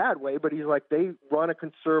bad way, but he's like, they run a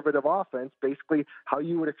conservative offense, basically how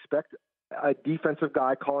you would expect a defensive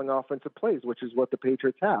guy calling offensive plays, which is what the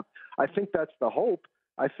Patriots have. I think that's the hope.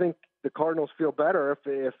 I think the Cardinals feel better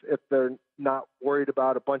if they're not worried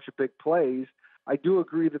about a bunch of big plays. I do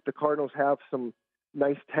agree that the Cardinals have some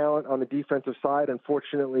nice talent on the defensive side.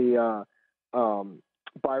 Unfortunately,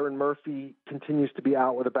 Byron Murphy continues to be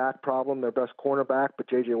out with a back problem, their best cornerback, but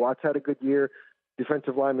J.J. Watt's had a good year.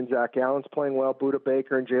 Defensive lineman Zach Allen's playing well. Buda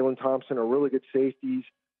Baker and Jalen Thompson are really good safeties.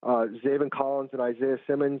 Zaven Collins and Isaiah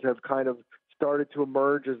Simmons have kind of started to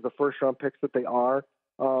emerge as the first-round picks that they are.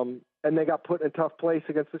 And they got put in a tough place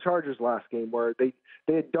against the Chargers last game, where they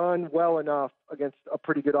had done well enough against a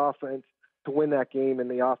pretty good offense to win that game, and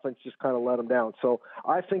the offense just kind of let them down. So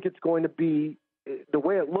I think it's going to be, the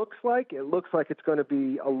way it looks like it's going to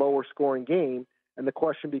be a lower-scoring game, and the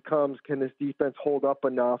question becomes, can this defense hold up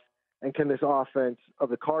enough, and can this offense of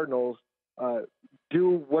the Cardinals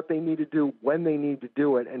do what they need to do when they need to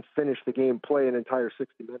do it and finish the game, play an entire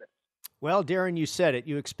 60 minutes? Well, Darren, you said it.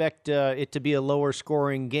 You expect it to be a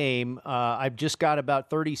lower-scoring game. I've just got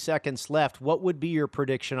about 30 seconds left. What would be your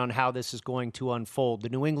prediction on how this is going to unfold? The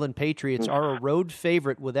New England Patriots are a road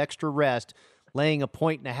favorite with extra rest, laying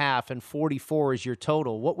 1.5, and 44 is your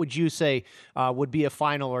total. What would you say would be a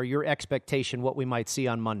final, or your expectation, what we might see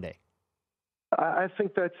on Monday? I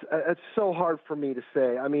think that's so hard for me to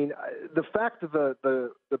say. The fact that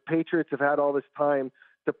the Patriots have had all this time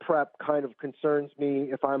to prep kind of concerns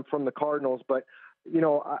me if I'm from the Cardinals. But,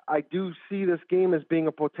 I do see this game as being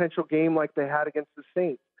a potential game like they had against the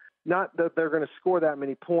Saints. Not that they're going to score that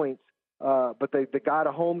many points, but they got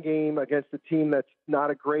a home game against a team that's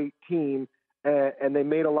not a great team, and they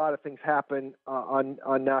made a lot of things happen on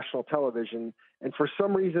national television. And for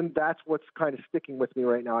some reason, that's what's kind of sticking with me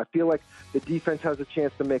right now. I feel like the defense has a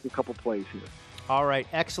chance to make a couple plays here. All right,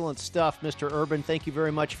 excellent stuff, Mr. Urban. Thank you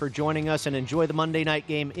very much for joining us, and enjoy the Monday night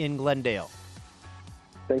game in Glendale.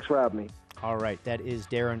 Thanks for having me. All right, that is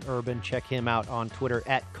Darren Urban. Check him out on Twitter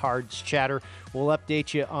 @CardsChatter. We'll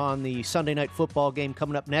update you on the Sunday night football game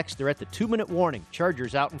coming up next. They're at the 2-minute warning.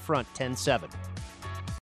 Chargers out in front, 10-7.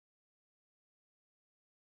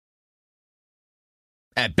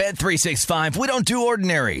 At Bet365, we don't do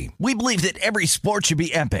ordinary. We believe that every sport should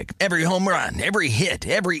be epic. Every home run, every hit,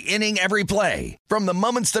 every inning, every play. From the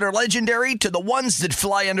moments that are legendary to the ones that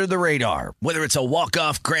fly under the radar. Whether it's a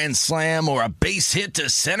walk-off grand slam or a base hit to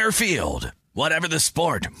center field. Whatever the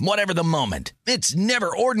sport, whatever the moment. It's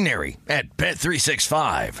never ordinary at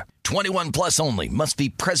Bet365. 21 plus only. Must be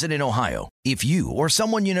present in Ohio. If you or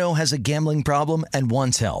someone you know has a gambling problem and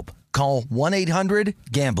wants help, call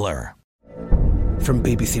 1-800-GAMBLER. From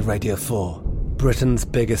BBC Radio 4, Britain's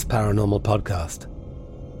biggest paranormal podcast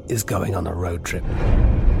is going on a road trip.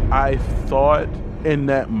 I thought in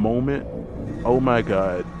that moment, oh my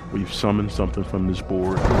God, we've summoned something from this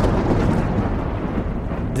board.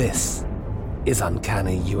 This is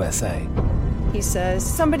Uncanny USA. He says,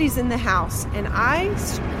 somebody's in the house, and I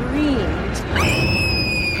screamed.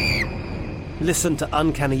 Listen to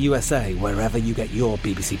Uncanny USA wherever you get your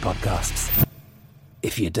BBC podcasts,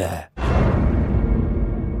 if you dare.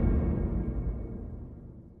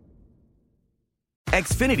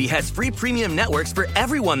 Xfinity has free premium networks for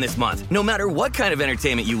everyone this month, no matter what kind of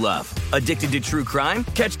entertainment you love. Addicted to true crime?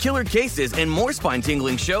 Catch killer cases and more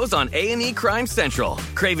spine-tingling shows on A&E Crime Central.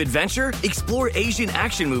 Crave adventure? Explore Asian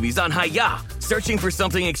action movies on Hi-YAH. Searching for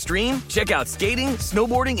something extreme? Check out skating,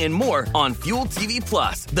 snowboarding, and more on Fuel TV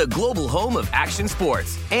Plus, the global home of action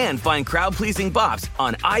sports. And find crowd-pleasing bops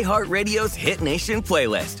on iHeartRadio's Hit Nation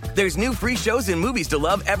playlist. There's new free shows and movies to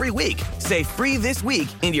love every week. Say free this week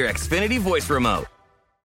in your Xfinity voice remote.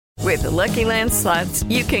 With the Lucky Land Slots,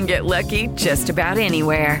 you can get lucky just about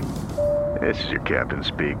anywhere. This is your captain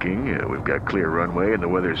speaking. We've got clear runway and the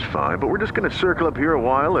weather's fine, but we're just going to circle up here a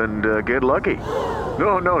while and get lucky.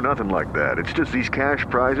 No, nothing like that. It's just these cash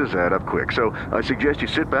prizes add up quick. So I suggest you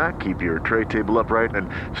sit back, keep your tray table upright, and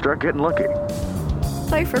start getting lucky.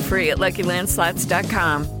 Play for free at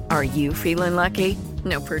LuckyLandSlots.com. Are you feeling lucky?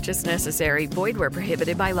 No purchase necessary. Void where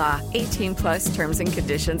prohibited by law. 18 plus terms and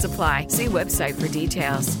conditions apply. See website for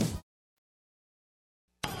details.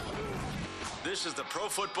 This is the Pro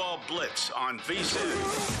Football Blitz on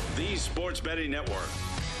VSiN, the Sports Betting Network.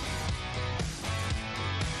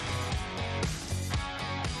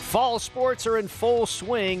 Fall sports are in full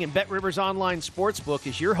swing, and BetRivers Online Sportsbook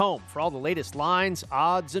is your home for all the latest lines,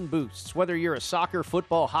 odds, and boosts. Whether you're a soccer,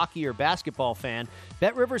 football, hockey, or basketball fan,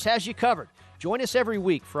 BetRivers has you covered. Join us every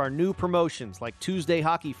week for our new promotions like Tuesday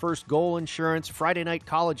Hockey First Goal Insurance, Friday Night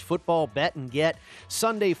College Football Bet and Get,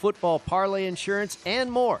 Sunday Football Parlay Insurance,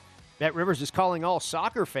 and more. BetRivers is calling all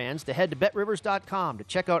soccer fans to head to BetRivers.com to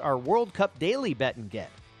check out our World Cup Daily Bet and Get.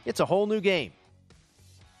 It's a whole new game.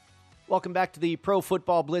 Welcome back to the Pro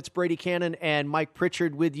Football Blitz. Brady Cannon and Mike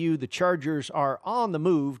Pritchard with you. The Chargers are on the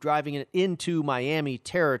move, driving it into Miami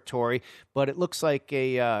territory, but it looks like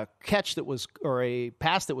a catch that was, or a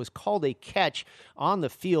pass that was called a catch on the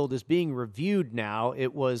field is being reviewed now.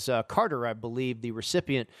 It was Carter, I believe, the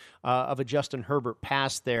recipient of a Justin Herbert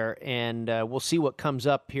pass there, and we'll see what comes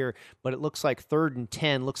up here, but it looks like 3rd and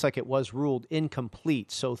 10. Looks like it was ruled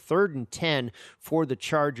incomplete. So 3rd and 10 for the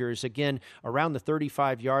Chargers, again, around the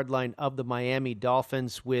 35-yard line of the Miami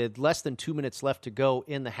Dolphins with less than 2 minutes left to go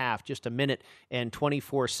in the half, just a minute and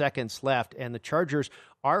 24 seconds left. And the Chargers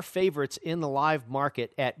are favorites in the live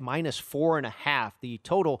market at -4.5. The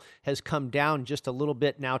total has come down just a little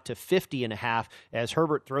bit now to 50.5 as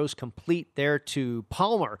Herbert throws complete there to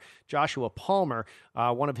Palmer, Joshua Palmer,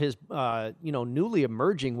 one of his newly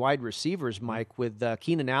emerging wide receivers, Mike, with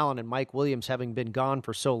Keenan Allen and Mike Williams having been gone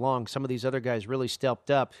for so long. Some of these other guys really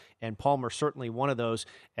stepped up, and Palmer certainly one of those,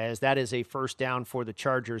 as that is a first down for the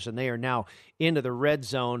Chargers, and they are now into the red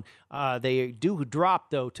zone. They do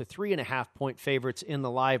drop, though, to 3.5-point favorites in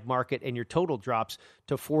the live market, and your total drops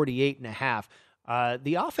to 48.5.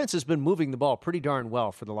 The offense has been moving the ball pretty darn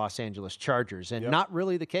well for the Los Angeles Chargers, and not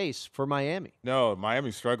really the case for Miami. No,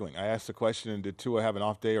 Miami's struggling. I asked the question, did Tua have an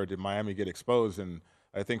off day or did Miami get exposed? And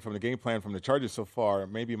I think from the game plan from the Chargers so far,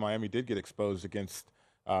 maybe Miami did get exposed against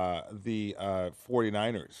the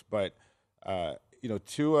 49ers. But,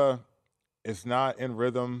 Tua is not in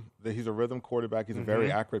rhythm. He's a rhythm quarterback. He's a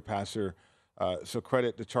very accurate passer. So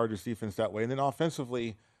credit the Chargers defense that way. And then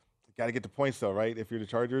offensively, got to get the points, though, right, if you're the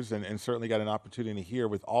Chargers, and certainly got an opportunity here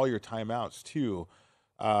with all your timeouts, too.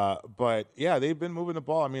 But, yeah, they've been moving the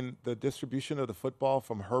ball. I mean, the distribution of the football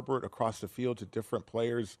from Herbert across the field to different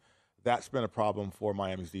players, that's been a problem for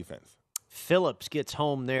Miami's defense. Phillips gets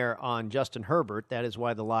home there on Justin Herbert. That is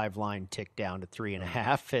why the live line ticked down to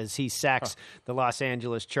 3.5 as he sacks the Los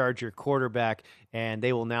Angeles Charger quarterback, and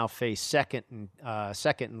they will now face second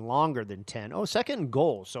and longer than 10. Oh, second and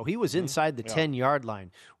goal. So he was inside the 10-yard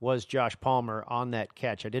line, was Josh Palmer on that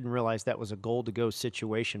catch. I didn't realize that was a goal-to-go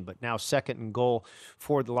situation, but now second and goal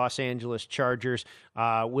for the Los Angeles Chargers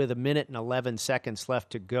with 1 minute and 11 seconds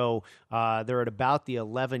left to go. They're at about the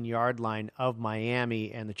 11-yard line of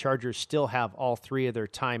Miami, and the Chargers still have all 3 of their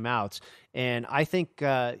timeouts. And I think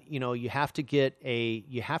you have to get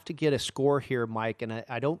a score here, Mike. And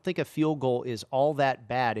I don't think a field goal is all that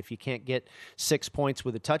bad if you can't get 6 points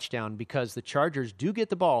with a touchdown, because the Chargers do get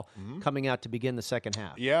the ball coming out to begin the second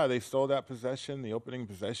half. Yeah, they stole that possession, the opening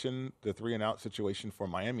possession, the 3-and-out situation for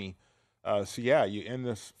Miami. You end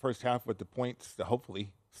this first half with the points,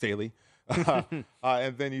 hopefully Staley.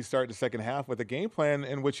 And then you start the second half with a game plan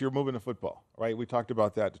in which you're moving the football, right? We talked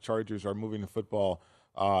about that. The Chargers are moving the football,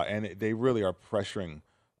 and they really are pressuring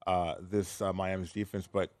this Miami's defense.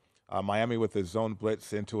 But Miami with a zone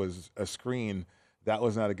blitz into a screen, that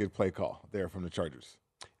was not a good play call there from the Chargers.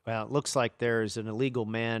 Well, it looks like there's an illegal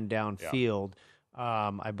man downfield.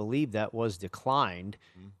 I believe that was declined.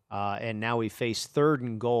 And now we face 3rd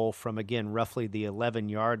and goal from, again, roughly the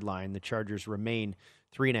 11-yard line. The Chargers remain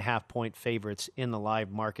 3.5-point favorites in the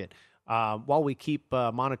live market. While we keep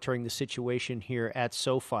monitoring the situation here at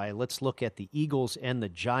SoFi, let's look at the Eagles and the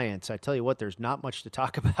Giants. I tell you what, there's not much to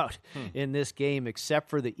talk about in this game except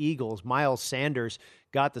for the Eagles. Miles Sanders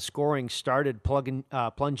got the scoring started,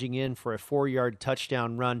 plunging in for a 4-yard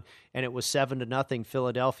touchdown run, and it was 7-0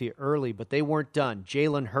 Philadelphia early, but they weren't done.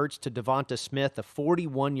 Jalen Hurts to Devonta Smith, a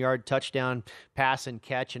 41-yard touchdown pass and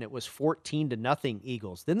catch, and it was 14-0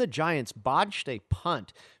 Eagles. Then the Giants botched a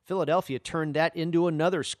punt. Philadelphia turned that into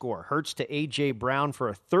another score. Hurts to A.J. Brown for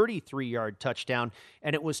a 33-yard touchdown,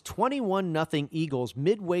 and it was 21-0 Eagles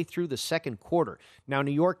midway through the second quarter. Now,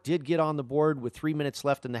 New York did get on the board with 3 minutes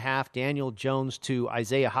left in the half. Daniel Jones to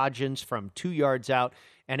Isaiah Hodgins from 2 yards out,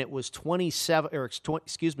 and it was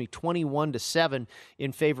 21-7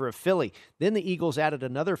 in favor of Philly. Then the Eagles added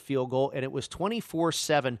another field goal, and it was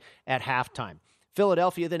 24-7 at halftime.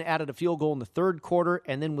 Philadelphia then added a field goal in the third quarter,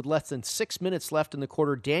 and then with less than 6 minutes left in the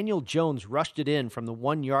quarter, Daniel Jones rushed it in from the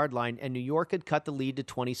 1-yard line, and New York had cut the lead to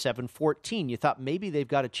 27-14. You thought maybe they've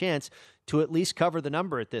got a chance to at least cover the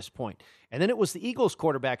number at this point. And then it was the Eagles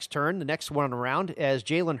quarterback's turn, the next one around, as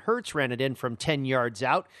Jalen Hurts ran it in from 10 yards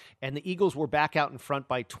out, and the Eagles were back out in front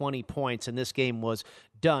by 20 points, and this game was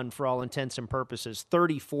done for all intents and purposes.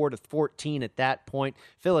 34-14 at that point.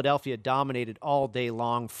 Philadelphia dominated all day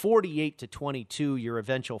long. 48-22, your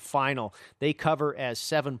eventual final. They cover as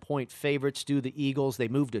 7-point favorites do the Eagles. They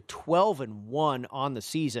moved to 12-1 on the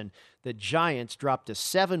season. The Giants dropped to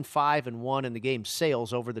 7-5-1, and the game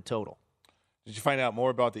sails over the total. Did you find out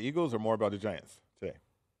more about the Eagles or more about the Giants today?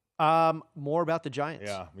 More about the Giants.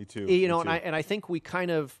 Yeah, me too. And I think we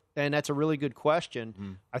kind of, and that's a really good question.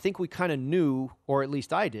 Mm-hmm. I think we kind of knew, or at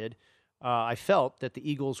least I did. I felt that the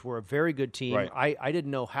Eagles were a very good team. Right. I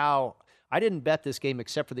didn't know how. I didn't bet this game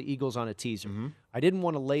except for the Eagles on a teaser. Mm-hmm. I didn't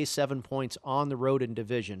want to lay 7 points on the road in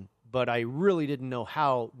division, but I really didn't know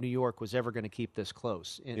how New York was ever going to keep this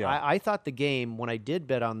close. And I thought the game, when I did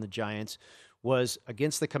bet on the Giants, was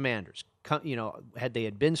against the Commanders. Had they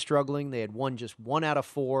been struggling, they had won just 1 out of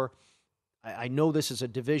 4. I know this is a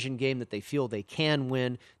division game that they feel they can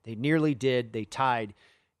win. They nearly did. They tied.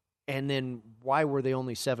 And then why were they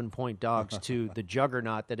only 7-point dogs to the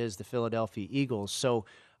juggernaut that is the Philadelphia Eagles? So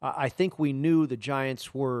I think we knew the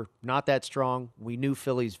Giants were not that strong. We knew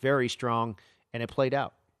Philly's very strong, and it played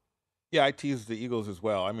out. Yeah, I teased the Eagles as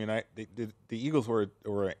well. I mean, the Eagles were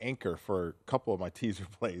an anchor for a couple of my teaser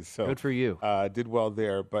plays. So good for you. Did well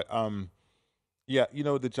there. But,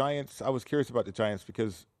 the Giants, I was curious about the Giants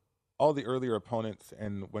because all the earlier opponents,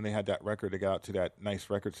 and when they had that record, they got out to that nice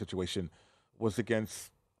record situation, was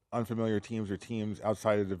against unfamiliar teams or teams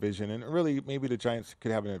outside of the division. And really, maybe the Giants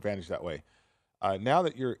could have an advantage that way. Now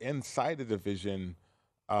that you're inside the division,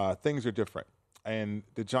 things are different. And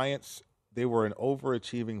the Giants, they were an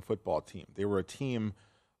overachieving football team. They were a team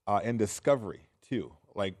in discovery, too.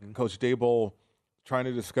 Like Coach Daboll trying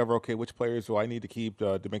to discover, okay, which players do I need to keep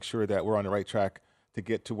to make sure that we're on the right track to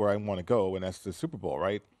get to where I want to go, and that's the Super Bowl,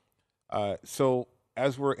 right? So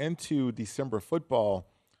as we're into December football,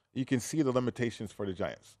 you can see the limitations for the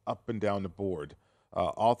Giants up and down the board,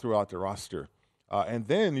 all throughout the roster. And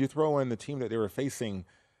then you throw in the team that they were facing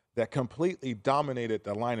that completely dominated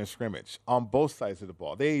the line of scrimmage on both sides of the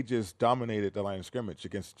ball. They just dominated the line of scrimmage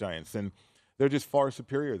against the Giants, and they're just far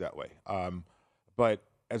superior that way. But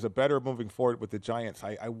as a bettor moving forward with the Giants,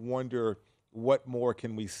 I wonder what more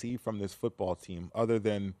can we see from this football team other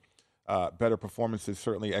than better performances,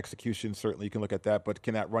 certainly execution, certainly you can look at that, but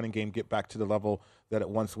can that running game get back to the level that it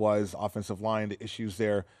once was, offensive line, the issues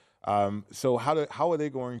there? So how are they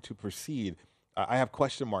going to proceed? I have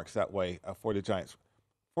question marks that way for the Giants.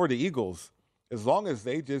 For the Eagles, as long as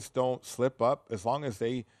they just don't slip up, as long as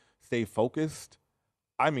they stay focused,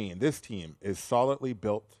 I mean, this team is solidly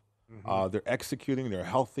built. Mm-hmm. They're executing, they're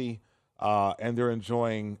healthy, and they're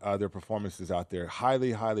enjoying their performances out there.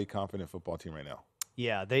 Highly, highly confident football team right now.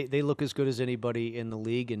 Yeah, they look as good as anybody in the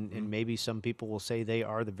league, and maybe some people will say they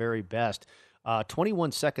are the very best.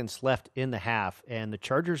 21 seconds left in the half, and the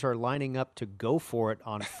Chargers are lining up to go for it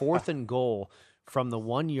on 4th and goal from the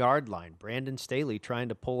 1-yard line. Brandon Staley trying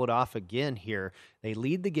to pull it off again here. They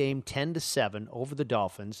lead the game 10-7 over the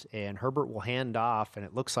Dolphins, and Herbert will hand off, and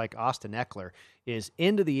it looks like Austin Eckler is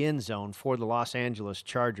into the end zone for the Los Angeles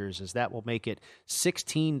Chargers, as that will make it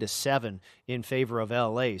 16-7 in favor of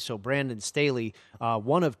L.A. So Brandon Staley,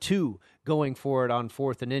 one of 2 going for it on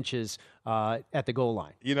 4th and inches at the goal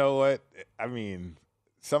line. You know what? I mean,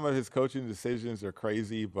 some of his coaching decisions are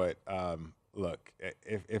crazy, but look,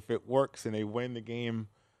 if it works and they win the game,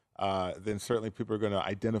 then certainly people are going to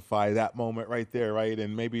identify that moment right there, right?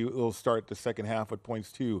 And maybe it'll start the second half with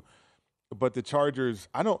points too. But the Chargers,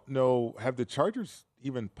 I don't know, have the Chargers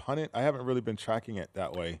even punted? I haven't really been tracking it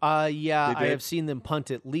that way. Yeah, I have seen them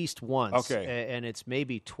punt at least once, okay, and it's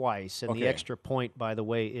maybe twice. And okay, the extra point, by the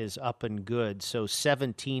way, is up and good. So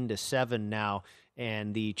 17-7 now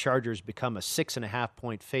and the Chargers become a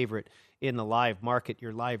 6.5-point favorite in the live market.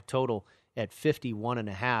 Your live total at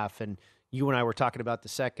 51.5, and you and I were talking about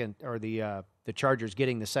the Chargers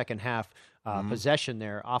getting the second half possession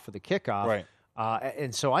there off of the kickoff. Right.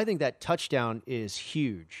 And so I think that touchdown is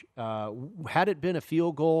huge. Had it been a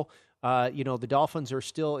field goal, the Dolphins are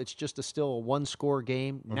still a one-score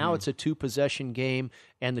game. Now it's a two-possession game,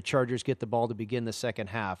 and the Chargers get the ball to begin the second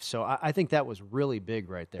half. So I think that was really big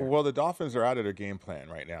right there. Well, the Dolphins are out of their game plan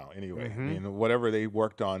right now anyway. I mean, whatever they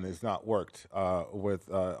worked on has not worked with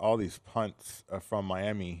all these punts from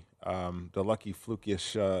Miami, the lucky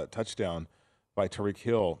flukish touchdown by Tyreek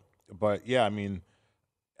Hill. But, yeah, I mean,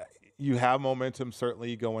 you have momentum, certainly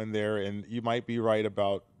you go in there, and you might be right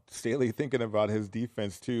about Staley thinking about his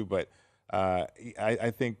defense too, but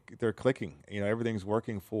I think they're clicking. Everything's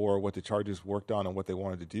working for what the Chargers worked on and what they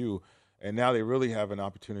wanted to do, and now they really have an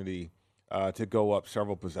opportunity to go up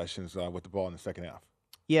several possessions with the ball in the second half.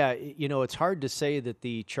 Yeah, it's hard to say that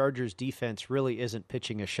the Chargers defense really isn't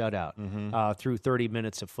pitching a shutout through 30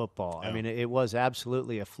 minutes of football. Yeah. I mean, it was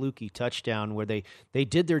absolutely a fluky touchdown where they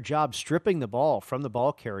did their job stripping the ball from the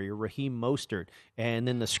ball carrier, Raheem Mostert. And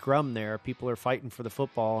then the scrum there, people are fighting for the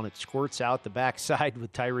football, and it squirts out the backside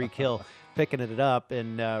with Tyreek Hill picking it up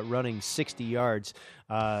and running 60 yards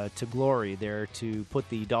to glory there to put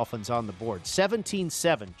the Dolphins on the board.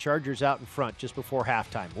 17-7, Chargers out in front just before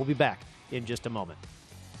halftime. We'll be back in just a moment.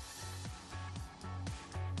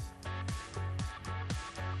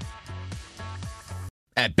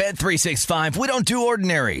 At Bet365, we don't do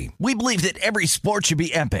ordinary. We believe that every sport should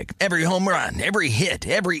be epic. Every home run, every hit,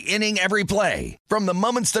 every inning, every play. From the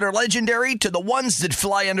moments that are legendary to the ones that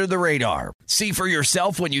fly under the radar. See for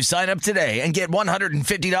yourself when you sign up today and get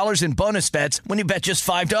 $150 in bonus bets when you bet just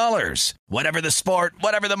 $5. Whatever the sport,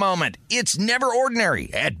 whatever the moment, it's never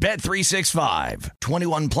ordinary at Bet365.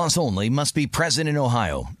 21 plus only. Must be present in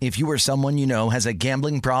Ohio. If you or someone you know has a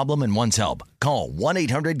gambling problem and wants help, call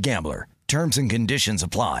 1-800-GAMBLER. Terms and conditions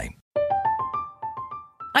apply.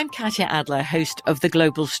 I'm Katya Adler, host of The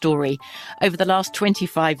Global Story. Over the last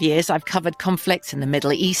 25 years, I've covered conflicts in the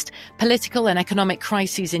Middle East, political and economic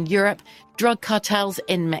crises in Europe, drug cartels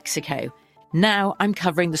in Mexico. Now I'm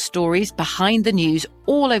covering the stories behind the news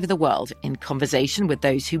all over the world in conversation with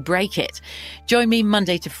those who break it. Join me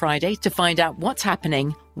Monday to Friday to find out what's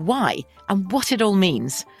happening, why, and what it all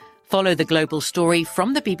means. Follow The Global Story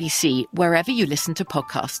from the BBC wherever you listen to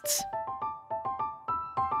podcasts.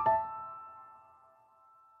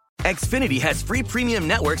 Xfinity has free premium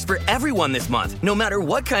networks for everyone this month, no matter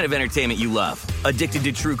what kind of entertainment you love. Addicted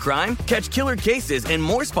to true crime? Catch killer cases and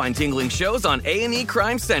more spine-tingling shows on A&E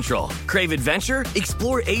Crime Central. Crave adventure?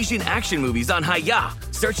 Explore Asian action movies on Hi-YAH.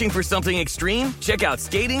 Searching for something extreme? Check out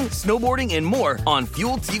skating, snowboarding, and more on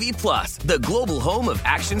Fuel TV Plus, the global home of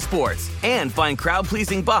action sports. And find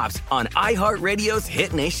crowd-pleasing bops on iHeartRadio's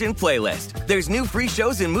Hit Nation playlist. There's new free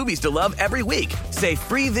shows and movies to love every week. Say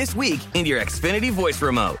free this week in your Xfinity voice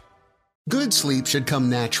remote. Good sleep should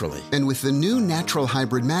come naturally, and with the new Natural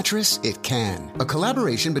Hybrid mattress, it can. A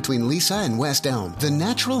collaboration between Lisa and West Elm, the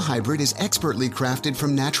Natural Hybrid is expertly crafted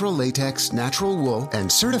from natural latex, natural wool, and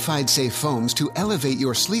certified safe foams to elevate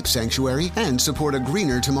your sleep sanctuary and support a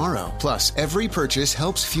greener tomorrow. Plus, every purchase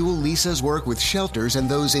helps fuel Lisa's work with shelters and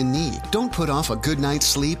those in need. Don't put off a good night's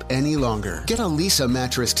sleep any longer. Get a Lisa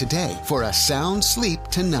mattress today for a sound sleep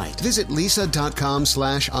tonight. Visit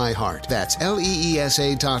lisa.com/iHeart. That's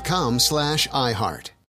LEESA.com/iHeart.